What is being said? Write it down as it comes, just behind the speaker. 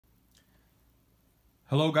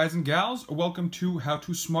Hello guys and gals, welcome to How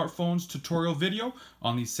to Smartphones tutorial video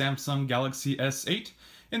on the Samsung Galaxy S8.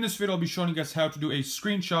 In this video I'll be showing you guys how to do a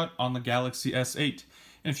screenshot on the Galaxy S8.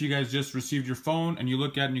 And if you guys just received your phone and you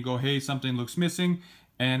look at it and you go, hey, something looks missing,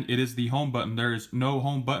 and it is the home button. There is no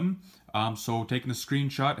home button, so taking a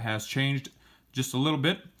screenshot has changed just a little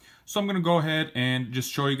bit. So I'm going to go ahead and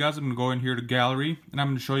just show you guys. I'm going to go in here to gallery and I'm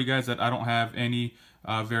going to show you guys that I don't have any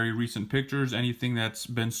very recent pictures, anything that's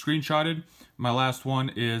been screenshotted. My last one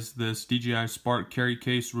is this DJI Spark carry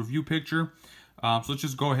case review picture. So let's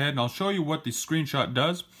just go ahead and I'll show you what the screenshot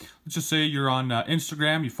does. Let's just say you're on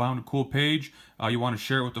Instagram, you found a cool page, you want to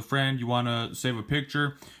share it with a friend, you want to save a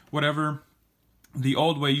picture, whatever. The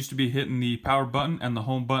old way used to be hitting the power button and the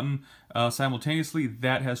home button simultaneously.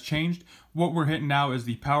 That has changed. What we're hitting now is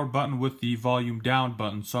the power button with the volume down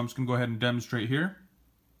button. So I'm just going to go ahead and demonstrate here.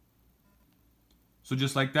 So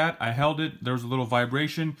just like that, I held it, there was a little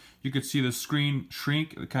vibration. You could see the screen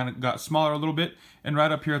shrink, it kind of got smaller a little bit. And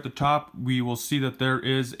right up here at the top, we will see that there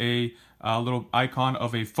is a little icon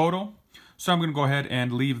of a photo. So I'm going to go ahead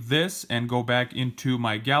and leave this and go back into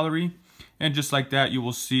my gallery. And just like that, you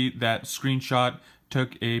will see that screenshot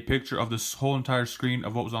took a picture of this whole entire screen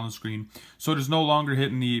of what was on the screen. So it is no longer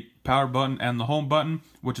hitting the power button and the home button,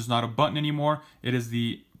 which is not a button anymore. It is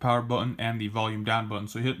the power button and the volume down button.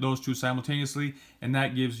 So hit those two simultaneously and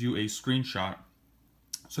that gives you a screenshot.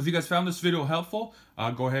 So if you guys found this video helpful,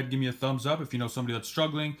 go ahead, give me a thumbs up. If you know somebody that's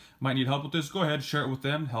struggling, might need help with this, go ahead, share it with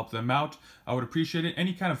them, help them out. I would appreciate it.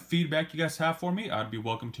 Any kind of feedback you guys have for me, I'd be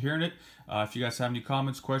welcome to hearing it. If you guys have any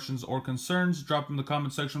comments, questions, or concerns, drop them in the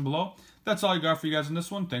comment section below. That's all I got for you guys in this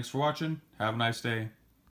one. Thanks for watching. Have a nice day.